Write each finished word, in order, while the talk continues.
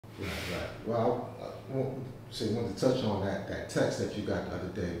Right. Well, I wanted to touch on that text that you got the other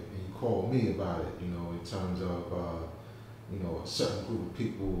day, and you called me about it. You know, in terms of a certain group of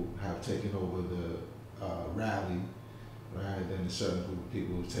people have taken over the rally, right? Then a certain group of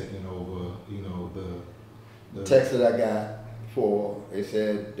people have taken over, the Text that I got for, they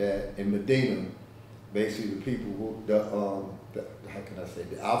said that in Medina, basically the people who, how can I say,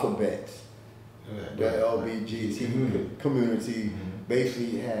 the alphabets, the LBGT community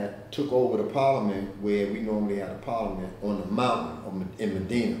basically had took over the parliament where we normally had a parliament on the mountain in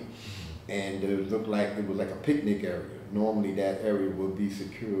Medina. And it looked like it was like a picnic area. Normally that area would be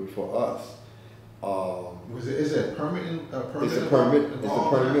secured for us. Is it a permit? It's a permit. It's a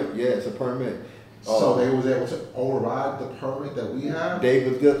permit. Yeah, it's a permit. So they was able to override the permit that we have? They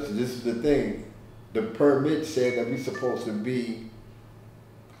was this is the thing. The permit said that we're supposed to be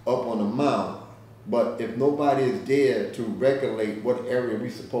up on the mountain. But if nobody is there to regulate what area we're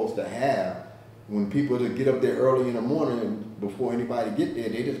supposed to have, when people just get up there early in the morning before anybody get there,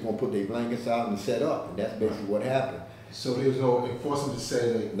 they just gonna put their blankets out and set up, and that's basically what happened. So there was no enforcement to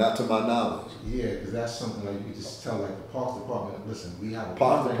say that? Not to my knowledge. Yeah, because that's something like you could just tell, like the Parks Department, listen, we have a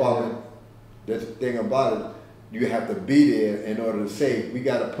Parks Department, that's the thing about it, you have to be there in order to say, we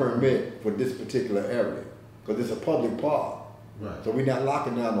got a permit for this particular area, because it's a public park. Right. So we're not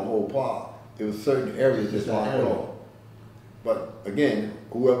locking down the whole park. There was certain areas that's locked off. But again,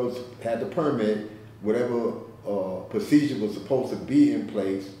 whoever had the permit, whatever procedure was supposed to be in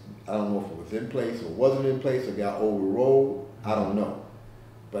place, I don't know if it was in place or wasn't in place or got overruled, I don't know.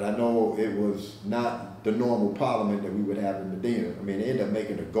 But I know it was not the normal parliament that we would have in Medina. I mean, they ended up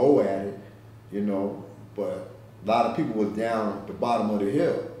making a go at it, but a lot of people was down at the bottom of the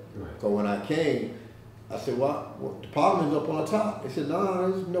hill. Right. So when I came, I said, well, the parliament's up on the top. They said,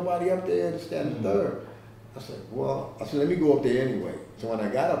 no, there's nobody up there, it's standing third. I said, let me go up there anyway. So when I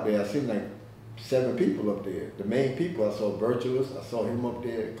got up there, I seen like 7 people up there. The main people, I saw Virtuous, I saw him up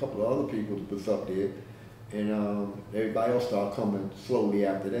there, a couple of other people was up there, and everybody else started coming slowly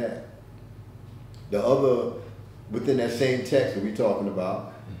after that. The other, within that same text that we're talking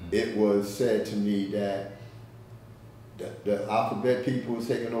about, it was said to me that the alphabet people was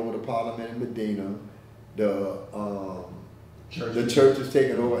taking over the parliament in Medina, the church is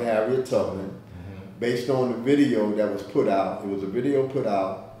taking over Harriet Tubman, based on the video that was put out. It was a video put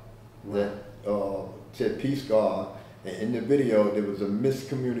out that said Peace God, and in the video there was a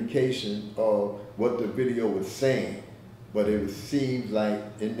miscommunication of what the video was saying, but it seems like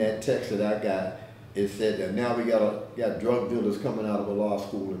in that text that I got, it said that now we got drug dealers coming out of a law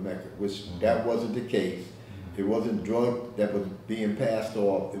school in Mecca, which that wasn't the case. It wasn't drug that was being passed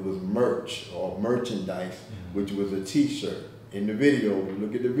off, it was merch or merchandise, which was a t-shirt. In the video, when you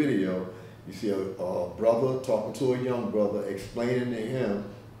look at the video, you see a brother talking to a young brother, explaining to him,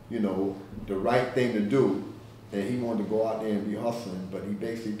 the right thing to do. And he wanted to go out there and be hustling, but he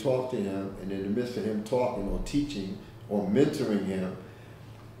basically talked to him, and in the midst of him talking or teaching or mentoring him,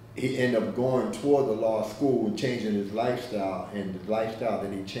 he ended up going toward the law school and changing his lifestyle, and the lifestyle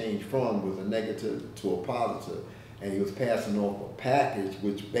that he changed from was a negative to a positive. And he was passing off a package,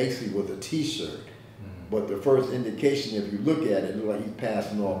 which basically was a t-shirt. But the first indication, if you look at it, it looked like he's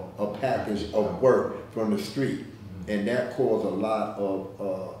passing off a package of work from the street. And that caused a lot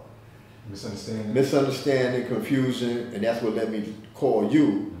of misunderstanding, confusion, and that's what led me to call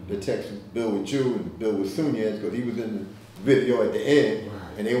you, the text Bill with you and Bill with Sunez, because he was in the video at the end.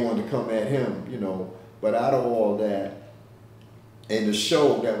 And they wanted to come at him, But out of all that, and the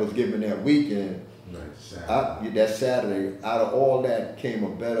show that was given that weekend, that Saturday, out of all that came a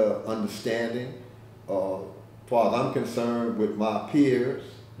better understanding. As far as I'm concerned, with my peers,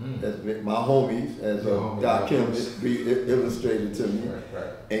 my homies, as Doc Kim illustrated to me,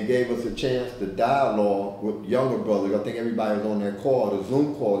 and gave us a chance to dialogue with younger brothers. I think everybody was on that call, the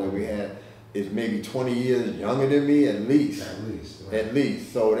Zoom call that we had, is maybe 20 years younger than me, at least. At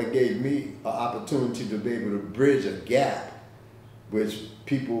least. So that gave me an opportunity to be able to bridge a gap, which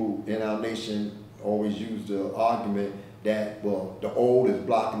people in our nation always use the argument that, the old is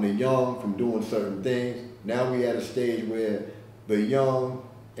blocking the young from doing certain things. Now we at a stage where the young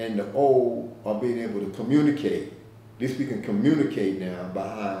and the old are being able to communicate. At least we can communicate now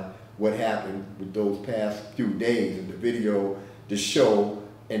behind what happened with those past few days in the video, the show,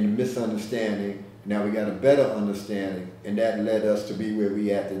 and the misunderstanding. Now we got a better understanding, and that led us to be where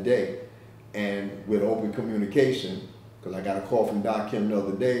we at today. And with open communication, because I got a call from Doc Kim the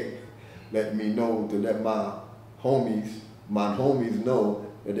other day, letting me know to let my homies know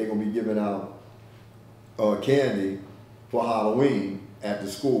that they're gonna be giving out candy for Halloween at the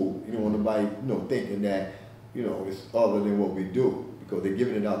school. You don't want nobody, thinking that, it's other than what we do. because they're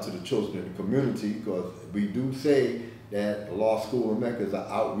giving it out to the children in the community, because we do say that the Law School of Mecca is an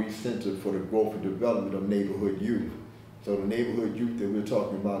outreach center for the growth and development of neighborhood youth. So the neighborhood youth that we're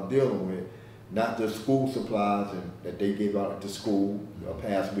talking about dealing with, not just school supplies that they gave out at the school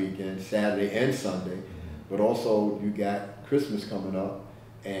past weekend, Saturday and Sunday, but also you got Christmas coming up.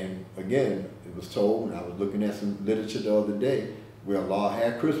 And again, it was told, and I was looking at some literature the other day, where Allah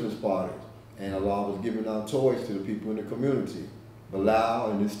had Christmas parties, and Allah was giving out toys to the people in the community.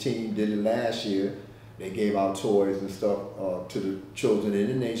 Bilal and his team did it last year. They gave out toys and stuff to the children in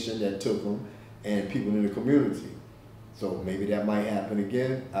the nation that took them, and people in the community. So maybe that might happen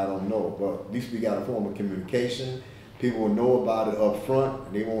again, I don't know, but at least we got a form of communication. People will know about it up front,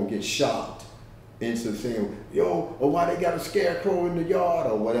 and they won't get shocked into saying, yo, or why they got a scarecrow in the yard,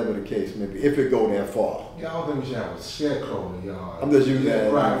 or whatever the case may be, if it go that far. Yeah, I don't think we should have a scarecrow in the yard. I'm just using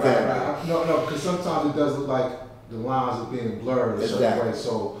that. Right. No, because sometimes it does look like the lines are being blurred a certain way.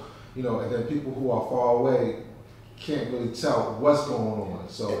 So, and then people who are far away can't really tell what's going on.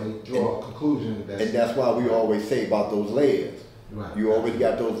 So they draw a conclusion. And that's why we always say about those layers. Right. You always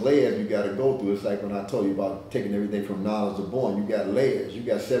got those layers you got to go through. It's like when I told you about taking everything from knowledge to born. You got layers. You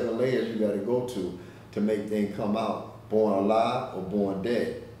got 7 layers you got to go to make things come out, born alive or born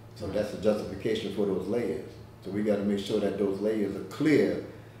dead. So that's a justification for those layers. So we got to make sure that those layers are clear,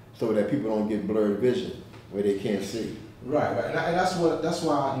 so that people don't get blurred vision where they can't see. Right. And that's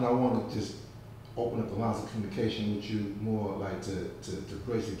why I want to just open up the lines of communication with you more, like to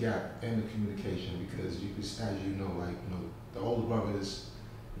bridge the gap in the communication, because as you know, the older brothers,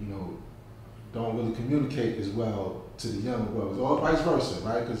 don't really communicate as well to the younger brothers, or vice versa,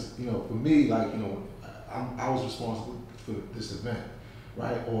 right? Because for me, I was responsible for this event,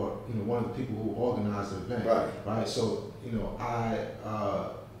 right? Or one of the people who organized the event, right? So I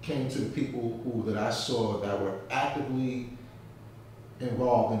came to the people that I saw that were actively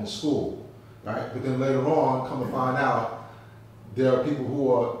involved in the school, right? But then later on, come to find out, there are people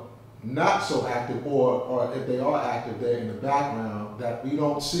who are not so active, or if they are active, they're in the background that we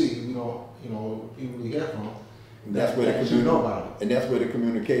don't see, we don't even really hear from. And that's where and that's where the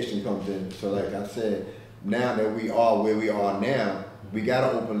communication comes in. So like I said, now that we are where we are now, we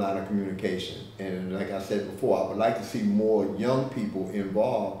got an open line of communication. And like I said before, I would like to see more young people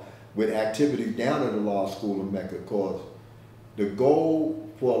involved with activities down at the Law School of Mecca, because the goal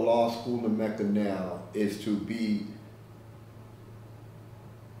for a Law School of Mecca now is to be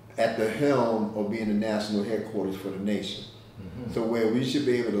at the helm of being the national headquarters for the nation. Mm-hmm. So where we should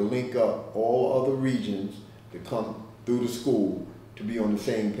be able to link up all other regions to come through the school to be on the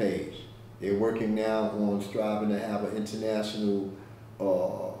same page. They're working now on striving to have an international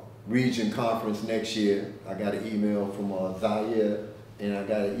region conference next year. I got an email from Zaire, and I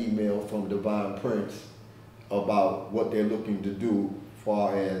got an email from Divine Prince about what they're looking to do as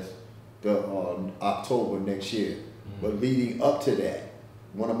far as the October next year. Mm-hmm. But leading up to that,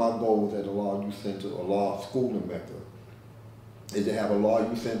 one of my goals at the Law Youth Center, or Law School in Mecca, is to have a Law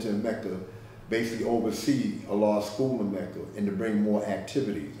Youth Center in Mecca basically oversee a law school in Mecca, and to bring more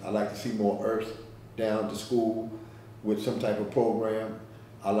activities. I like to see more Earth down to school with some type of program.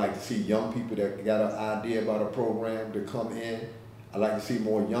 I like to see young people that got an idea about a program to come in. I like to see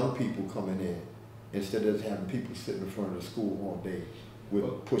more young people coming in, instead of having people sitting in front of the school all day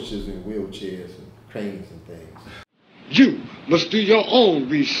with pushers and wheelchairs and cranes and things. You must do your own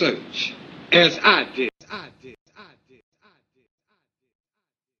research, as I did.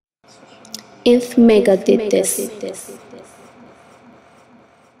 If Mecca did this.